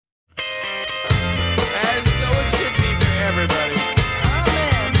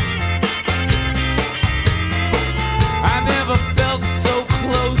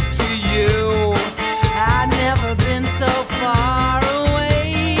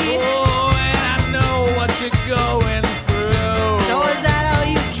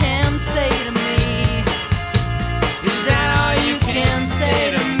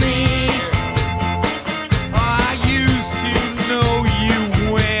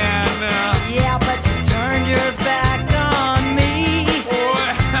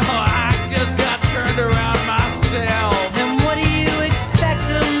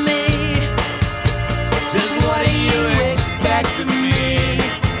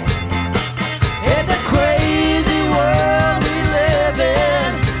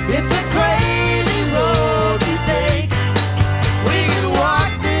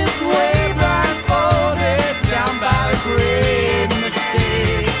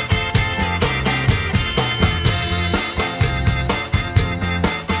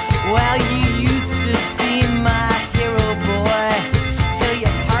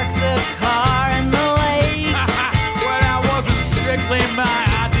ain't my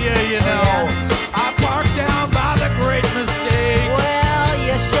idea, you know. I parked down by the great mistake. Well,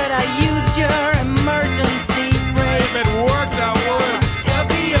 you should have used your emergency brake. If it worked, I would. There'll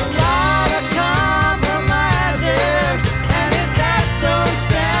be a lot of compromising, and if that don't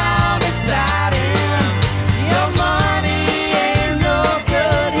sound exciting, your money ain't no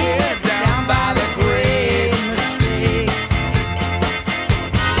good here down by the great mistake.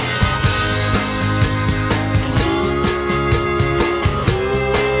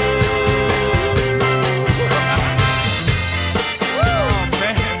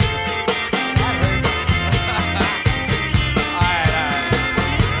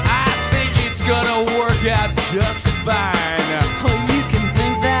 Out just fine. Oh, you can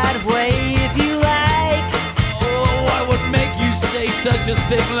think that way if you like. Oh, what would make you say such a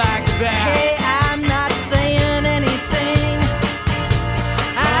thing like that? Hey, I'm not saying anything.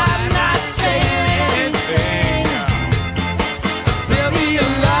 I'm not saying anything. There'll be a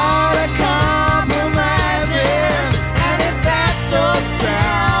lot of compromising, and if that don't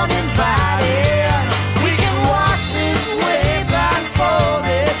sound inviting, we can walk this way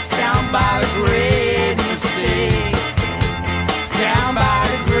blindfolded down by the great mistake. Down by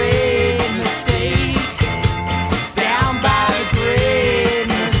the great mistake. Down by the great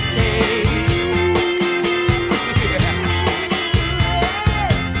mistake. Yeah.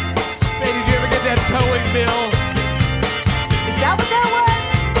 Say, did you ever get that towing bill? Is that what that was?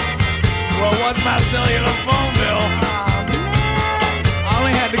 Well, it wasn't my cellular phone bill. Oh, man. I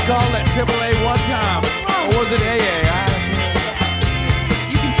only had to call that AAA one time. Or was it AA?